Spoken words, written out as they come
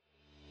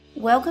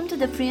Welcome to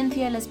the Free and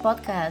Fearless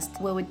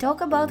podcast, where we talk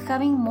about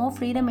having more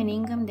freedom and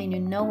income than you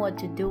know what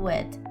to do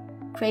with,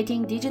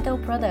 creating digital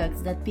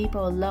products that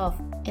people love,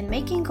 and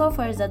making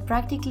offers that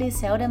practically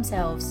sell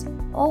themselves,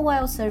 all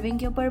while serving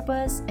your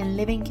purpose and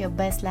living your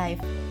best life.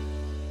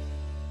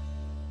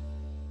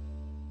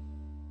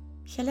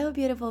 Hello,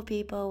 beautiful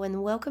people,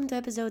 and welcome to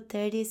episode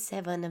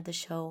 37 of the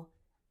show.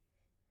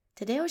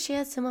 Today I'll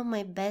share some of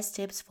my best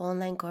tips for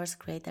online course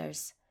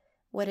creators.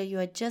 Whether you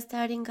are just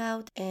starting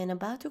out and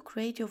about to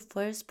create your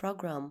first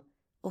program,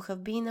 or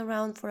have been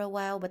around for a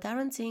while but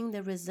aren't seeing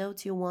the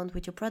results you want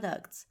with your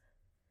products,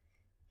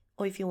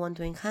 or if you want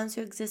to enhance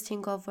your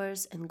existing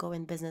offers and go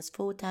in business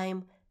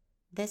full-time,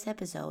 this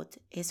episode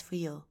is for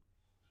you.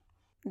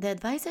 The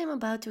advice I'm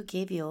about to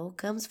give you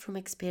comes from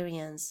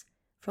experience,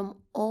 from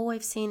all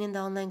I've seen in the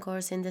online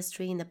course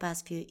industry in the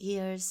past few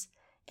years,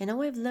 and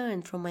all I've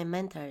learned from my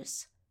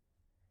mentors.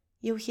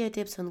 You'll hear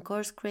tips on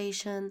course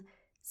creation,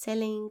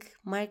 selling,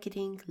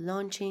 marketing,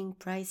 launching,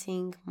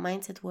 pricing,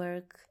 mindset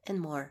work,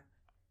 and more.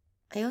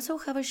 I also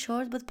have a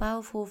short but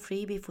powerful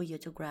freebie for you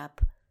to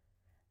grab.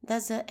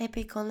 That's the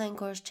Epic Online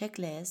Course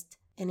Checklist,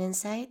 and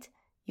inside,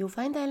 you'll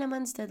find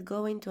elements that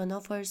go into an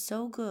offer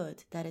so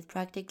good that it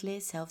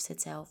practically sells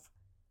itself.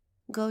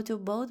 Go to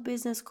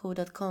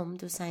boldbusinessschool.com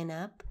to sign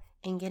up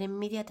and get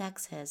immediate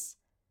access,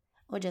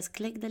 or just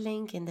click the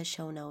link in the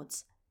show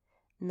notes.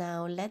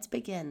 Now let's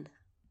begin.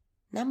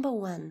 Number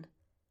 1.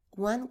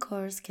 One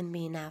course can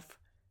be enough.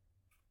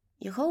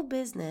 Your whole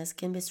business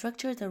can be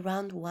structured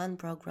around one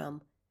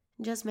program.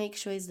 Just make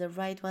sure it's the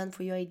right one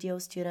for your ideal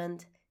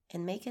student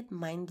and make it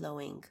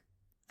mind-blowing.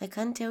 I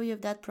can't tell you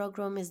if that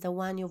program is the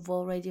one you've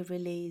already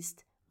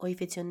released or if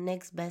it's your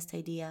next best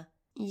idea.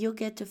 You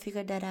get to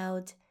figure that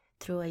out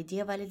through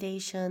idea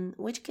validation,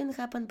 which can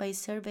happen by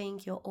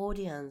surveying your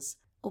audience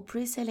or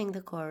pre-selling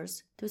the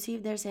course to see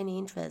if there's any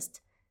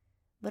interest,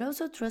 but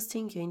also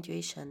trusting your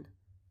intuition.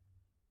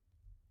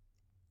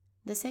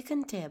 The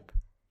second tip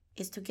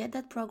is to get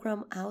that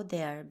program out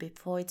there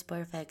before it's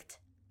perfect.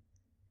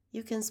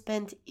 You can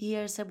spend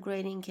years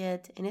upgrading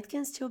it and it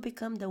can still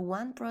become the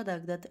one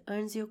product that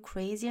earns you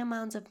crazy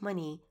amounts of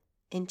money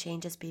and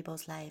changes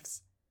people's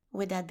lives.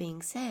 With that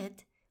being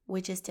said,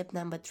 which is tip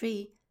number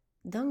 3,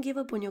 don't give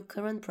up on your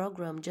current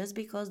program just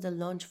because the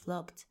launch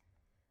flopped.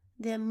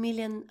 There are a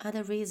million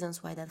other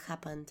reasons why that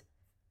happened.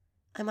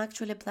 I'm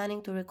actually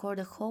planning to record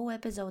a whole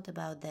episode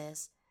about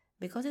this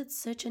because it's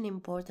such an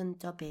important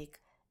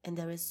topic and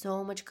there is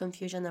so much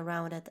confusion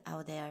around it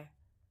out there.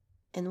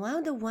 And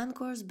while the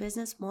one-course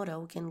business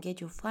model can get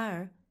you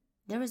far,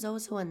 there is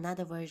also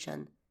another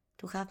version,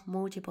 to have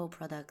multiple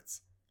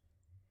products.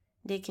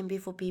 They can be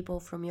for people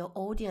from your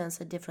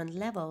audience at different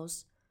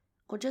levels,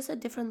 or just at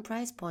different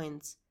price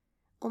points.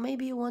 Or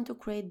maybe you want to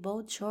create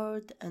both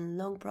short and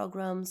long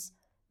programs,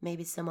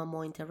 maybe some are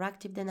more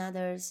interactive than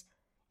others,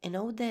 and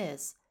all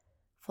this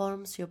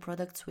forms your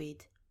product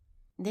suite.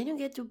 Then you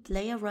get to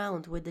play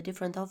around with the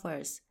different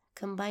offers,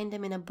 combine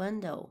them in a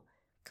bundle,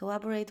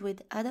 collaborate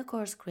with other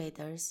course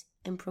creators,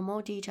 and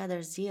promote each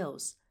other's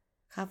deals,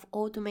 have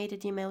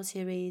automated email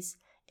series,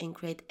 and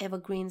create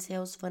evergreen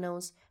sales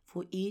funnels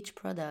for each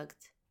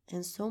product,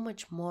 and so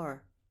much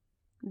more.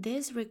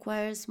 This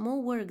requires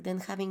more work than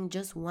having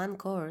just one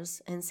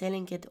course and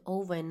selling it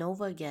over and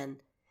over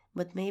again,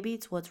 but maybe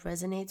it's what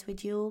resonates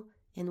with you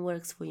and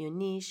works for your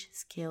niche,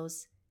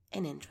 skills,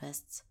 and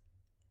interests.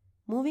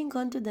 Moving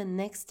on to the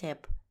next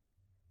step.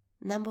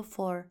 Number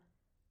 4.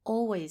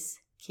 Always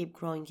keep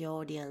growing your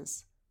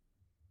audience.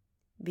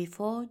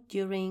 Before,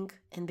 during,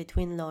 and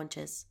between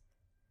launches.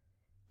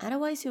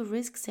 Otherwise, you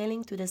risk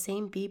selling to the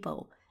same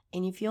people,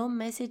 and if your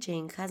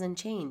messaging hasn't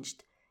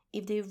changed,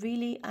 if they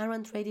really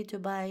aren't ready to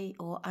buy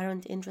or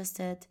aren't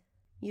interested,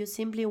 you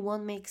simply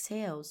won't make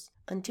sales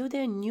until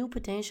there are new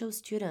potential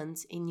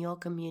students in your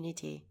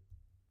community.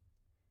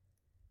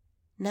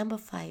 Number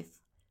 5.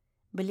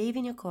 Believe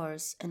in your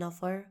course and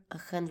offer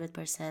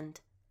 100%.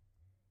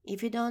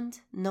 If you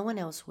don't, no one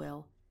else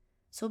will.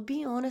 So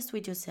be honest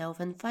with yourself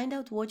and find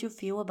out what you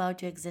feel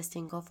about your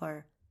existing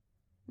offer.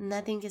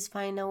 Nothing is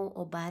final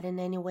or bad in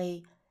any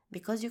way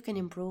because you can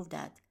improve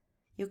that.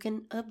 You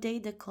can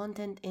update the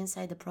content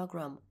inside the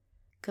program,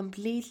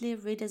 completely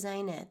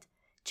redesign it,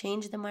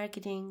 change the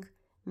marketing,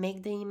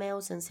 make the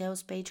emails and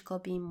sales page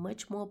copy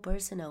much more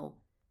personal,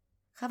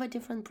 have a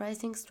different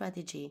pricing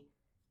strategy,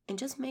 and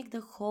just make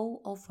the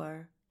whole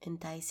offer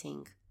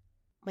enticing.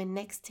 My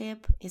next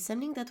tip is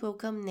something that will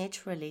come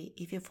naturally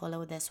if you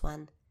follow this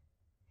one.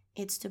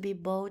 It's to be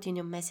bold in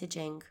your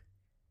messaging.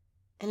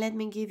 And let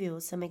me give you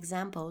some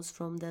examples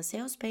from the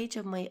sales page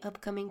of my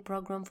upcoming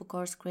program for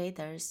course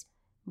creators,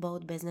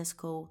 Bold Business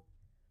School.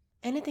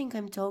 Anything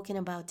I'm talking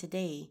about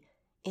today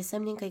is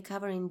something I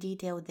cover in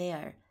detail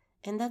there,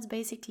 and that's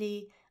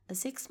basically a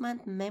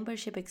 6-month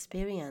membership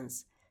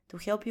experience to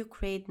help you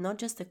create not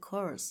just a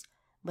course,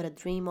 but a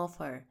dream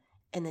offer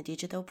and a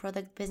digital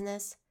product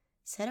business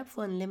set up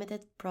for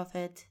unlimited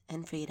profit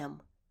and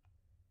freedom.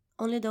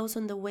 Only those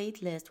on the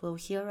wait list will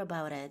hear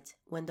about it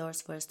when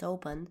doors first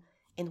open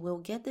and will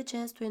get the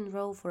chance to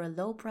enroll for a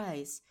low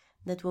price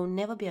that will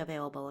never be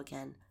available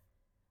again.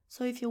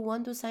 So if you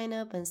want to sign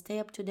up and stay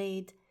up to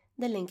date,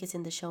 the link is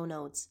in the show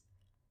notes.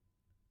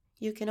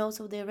 You can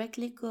also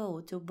directly go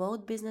to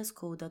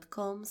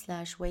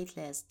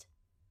boldbusinessschool.com/waitlist.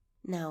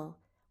 Now,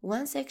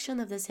 one section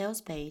of the sales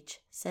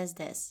page says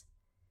this: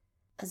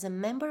 as a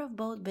member of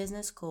Bold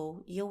Business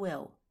School, you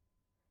will.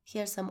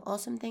 Here are some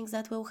awesome things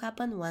that will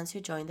happen once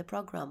you join the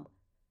program.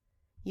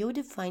 You'll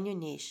define your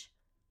niche.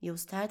 You'll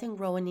start and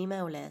grow an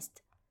email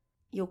list.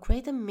 You'll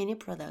create a mini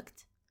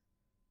product.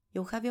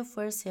 You'll have your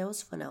first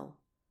sales funnel.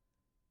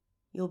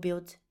 You'll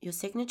build your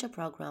signature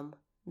program,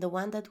 the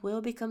one that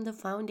will become the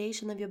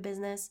foundation of your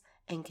business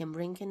and can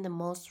bring in the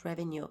most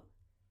revenue.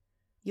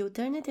 You'll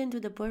turn it into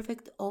the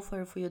perfect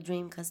offer for your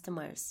dream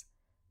customers.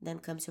 Then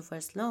comes your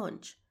first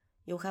launch.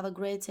 You'll have a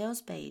great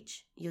sales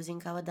page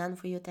using our Done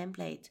For You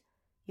template.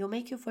 You'll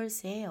make your first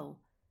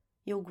sale.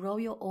 You'll grow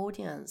your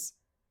audience.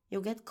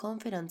 You'll get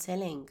confident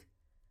selling.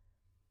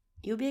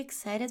 You'll be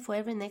excited for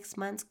every next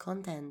month's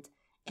content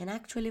and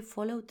actually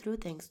follow through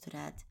thanks to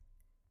that.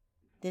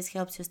 This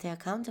helps you stay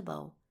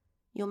accountable.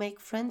 You'll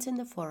make friends in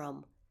the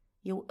forum.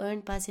 You'll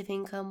earn passive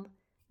income.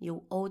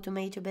 You'll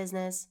automate your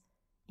business.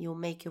 You'll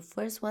make your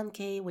first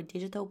 1K with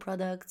digital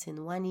products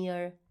in 1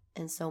 year,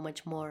 and so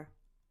much more.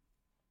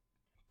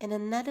 And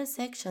another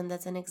section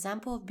that's an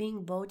example of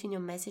being bold in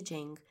your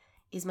messaging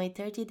is my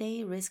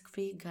 30-day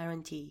risk-free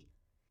guarantee.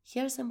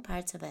 Here are some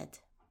parts of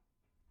it.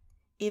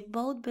 If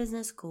Bold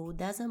Business School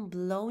doesn't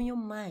blow your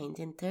mind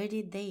in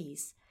 30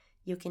 days,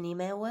 you can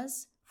email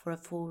us for a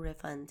full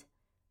refund.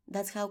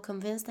 That's how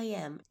convinced I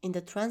am in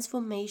the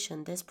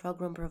transformation this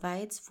program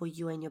provides for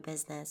you and your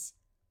business.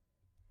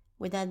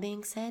 With that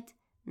being said,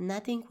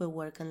 nothing will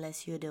work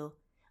unless you do.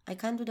 I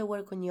can't do the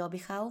work on your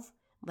behalf,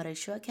 but I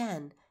sure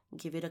can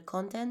give you the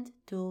content,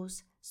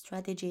 tools,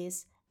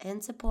 strategies,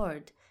 and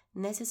support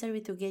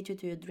necessary to get you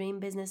to your dream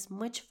business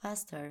much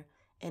faster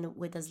and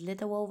with as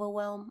little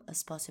overwhelm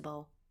as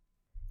possible.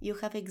 You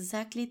have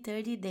exactly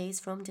 30 days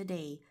from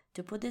today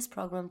to put this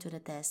program to the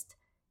test.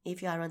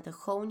 If you aren't a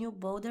whole new,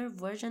 bolder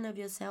version of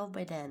yourself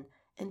by then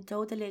and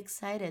totally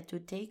excited to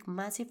take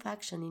massive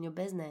action in your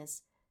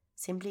business,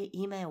 simply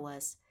email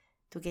us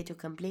to get your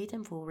complete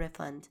and full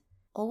refund.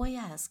 All I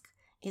ask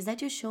is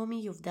that you show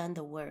me you've done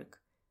the work.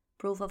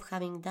 Proof of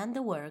having done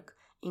the work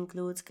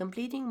includes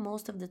completing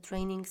most of the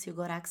trainings you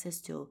got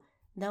access to,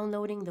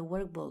 downloading the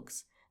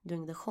workbooks,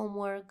 doing the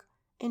homework,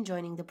 and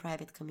joining the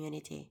private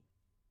community.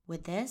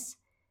 With this,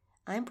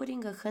 I'm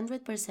putting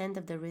 100%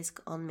 of the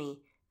risk on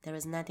me. There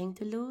is nothing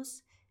to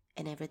lose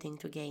and everything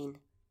to gain.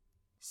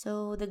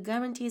 So the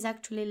guarantee is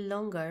actually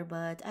longer,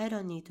 but I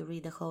don't need to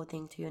read the whole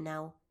thing to you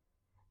now.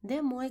 There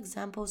are more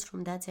examples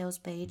from that sales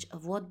page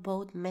of what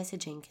bold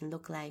messaging can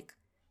look like.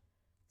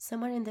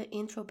 Some are in the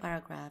intro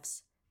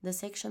paragraphs, the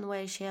section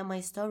where I share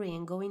my story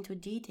and go into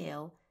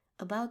detail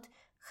about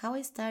how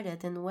I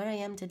started and where I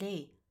am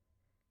today.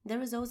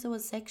 There is also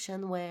a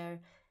section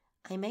where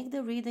I make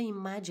the reader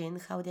imagine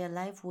how their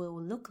life will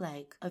look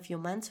like a few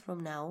months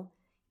from now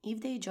if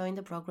they join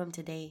the program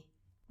today.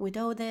 With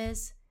all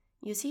this,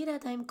 you see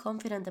that I'm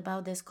confident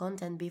about this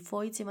content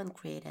before it's even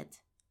created.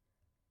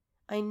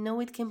 I know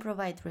it can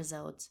provide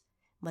results,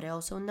 but I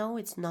also know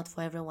it's not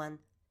for everyone.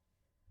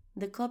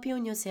 The copy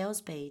on your sales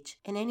page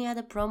and any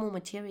other promo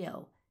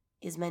material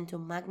is meant to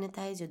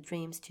magnetize your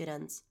dream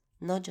students,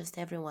 not just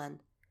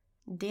everyone.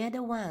 They're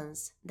the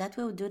ones that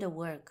will do the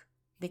work,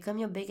 become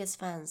your biggest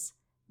fans,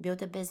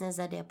 build a business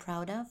that they're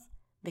proud of,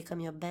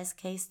 become your best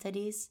case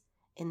studies,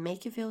 and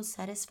make you feel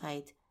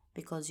satisfied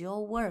because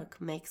your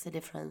work makes a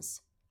difference.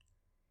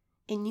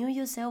 And you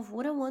yourself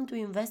wouldn't want to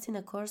invest in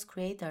a course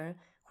creator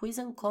who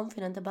isn't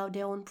confident about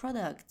their own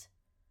product.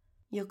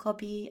 Your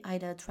copy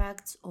either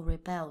attracts or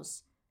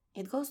repels.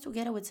 It goes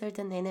together with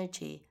certain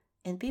energy,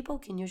 and people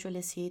can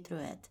usually see through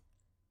it.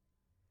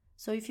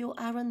 So if you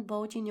aren't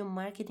bold in your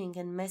marketing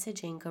and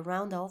messaging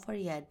around the offer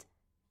yet,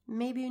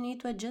 maybe you need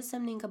to adjust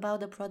something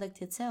about the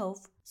product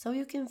itself so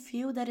you can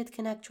feel that it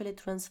can actually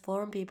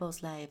transform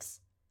people's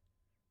lives.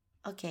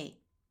 Okay,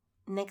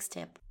 next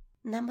step.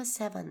 Number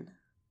 7.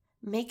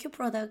 Make your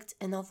product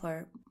and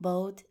offer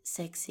bold,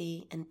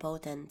 sexy, and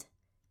potent.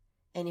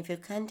 And if you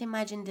can't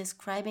imagine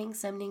describing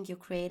something you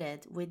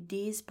created with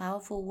these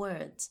powerful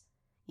words,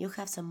 you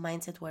have some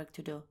mindset work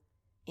to do.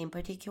 In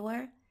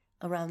particular,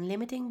 around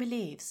limiting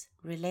beliefs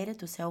related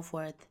to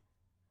self-worth.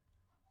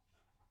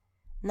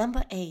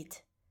 Number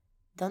 8.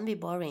 Don't be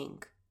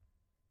boring.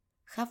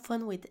 Have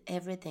fun with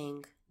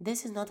everything.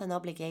 This is not an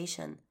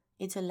obligation.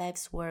 It's your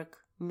life's work,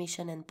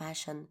 mission, and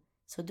passion.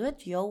 So do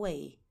it your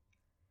way.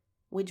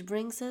 Which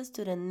brings us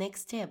to the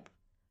next step.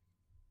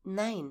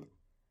 9.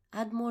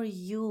 Add more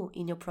you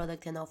in your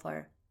product and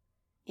offer.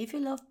 If you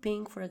love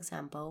pink, for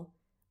example,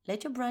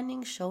 let your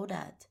branding show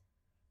that.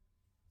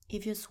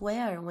 If you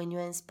swear when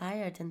you're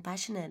inspired and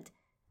passionate,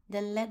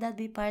 then let that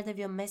be part of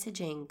your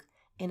messaging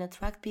and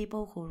attract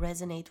people who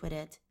resonate with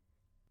it.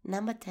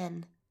 Number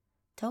 10.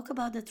 Talk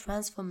about the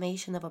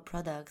transformation of a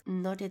product,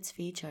 not its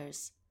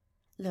features.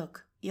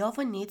 Look, your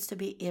offer needs to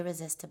be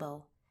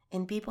irresistible,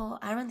 and people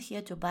aren't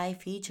here to buy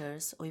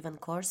features or even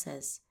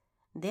courses.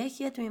 They're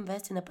here to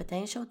invest in a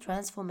potential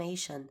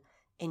transformation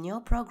and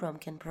your program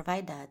can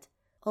provide that.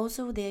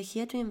 Also, they are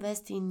here to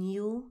invest in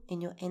you,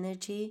 in your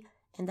energy,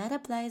 and that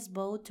applies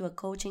both to a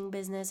coaching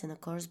business and a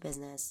course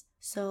business.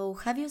 So,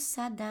 have you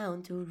sat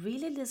down to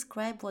really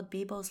describe what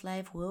people's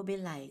life will be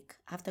like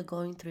after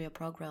going through your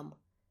program?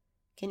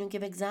 Can you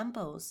give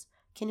examples?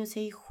 Can you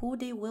say who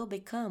they will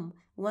become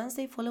once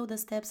they follow the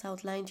steps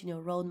outlined in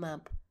your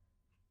roadmap,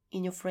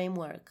 in your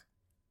framework?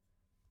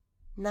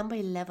 Number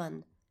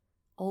 11,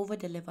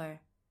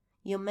 over-deliver.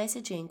 Your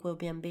messaging will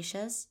be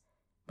ambitious,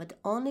 but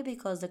only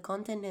because the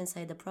content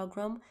inside the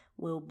program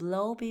will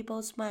blow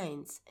people's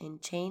minds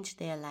and change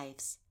their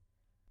lives.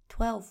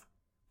 12,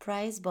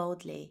 price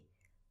boldly.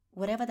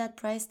 Whatever that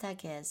price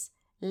tag is,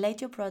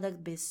 let your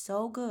product be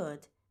so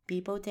good,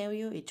 people tell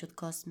you it should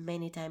cost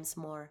many times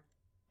more.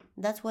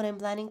 That's what I'm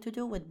planning to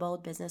do with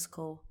Bold Business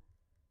School.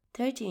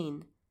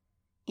 13,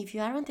 if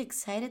you aren't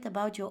excited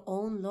about your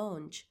own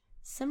launch,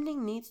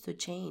 something needs to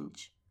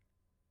change.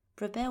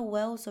 Prepare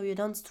well so you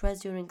don't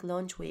stress during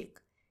launch week.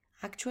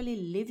 Actually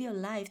live your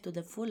life to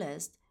the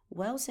fullest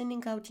while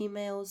sending out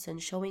emails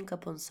and showing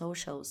up on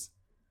socials.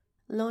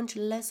 Launch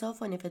less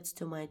often if it's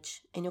too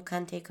much and you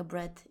can't take a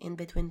breath in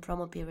between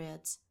promo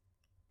periods.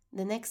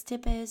 The next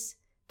tip is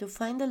to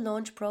find the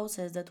launch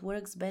process that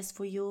works best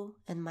for you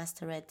and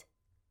master it.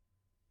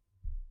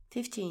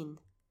 15.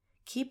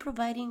 Keep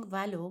providing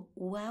value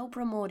while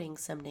promoting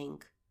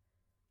something.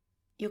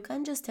 You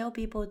can't just tell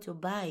people to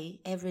buy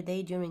every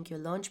day during your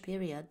launch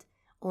period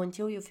or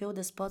until you fill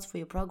the spots for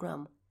your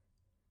program.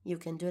 You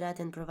can do that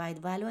and provide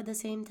value at the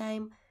same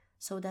time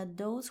so that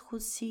those who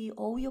see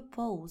all your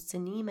posts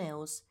and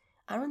emails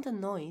aren't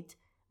annoyed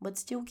but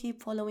still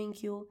keep following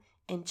you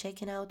and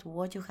checking out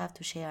what you have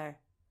to share.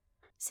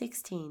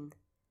 16.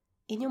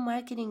 In your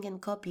marketing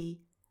and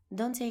copy,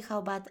 don't say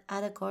how bad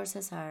other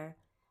courses are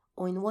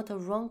or in what a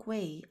wrong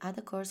way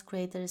other course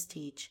creators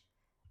teach.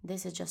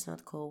 This is just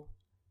not cool.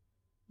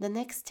 The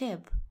next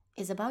tip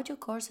is about your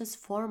course's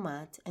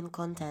format and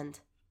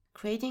content.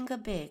 Creating a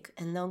big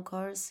and long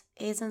course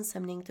isn't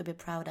something to be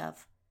proud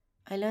of.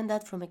 I learned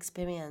that from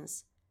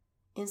experience.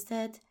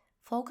 Instead,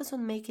 focus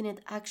on making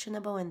it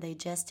actionable and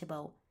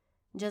digestible.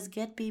 Just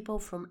get people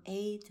from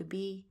A to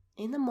B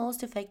in the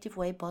most effective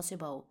way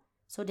possible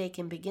so they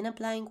can begin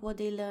applying what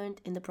they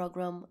learned in the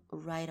program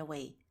right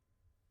away.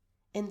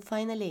 And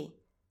finally,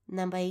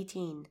 number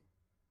 18.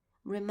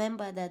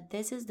 Remember that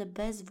this is the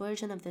best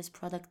version of this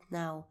product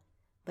now,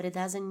 but it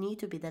doesn't need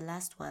to be the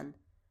last one.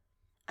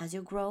 As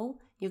you grow,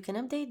 you can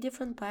update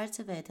different parts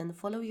of it and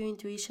follow your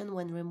intuition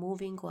when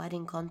removing or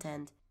adding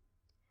content.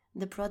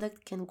 The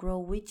product can grow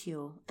with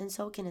you, and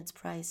so can its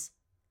price.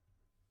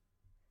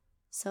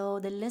 So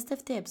the list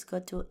of tips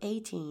got to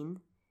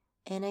 18,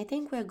 and I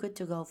think we're good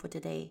to go for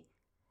today.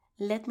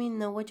 Let me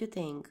know what you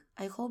think.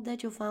 I hope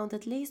that you found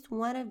at least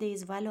one of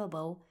these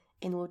valuable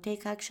and will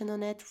take action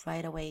on it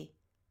right away.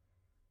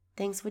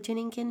 Thanks for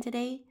tuning in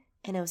today,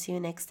 and I'll see you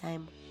next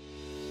time.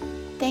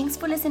 Thanks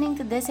for listening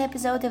to this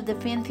episode of the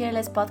Free and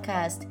Fearless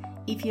podcast.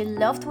 If you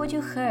loved what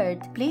you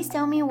heard, please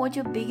tell me what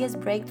your biggest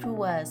breakthrough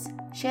was.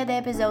 Share the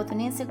episode on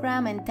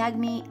Instagram and tag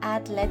me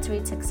at Let's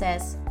Reach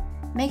Success.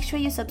 Make sure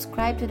you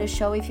subscribe to the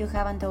show if you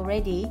haven't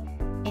already.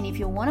 And if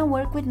you want to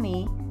work with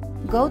me,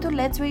 go to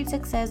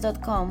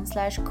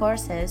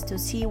letsreachsuccess.com/courses to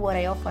see what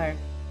I offer.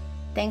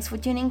 Thanks for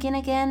tuning in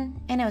again,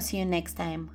 and I'll see you next time.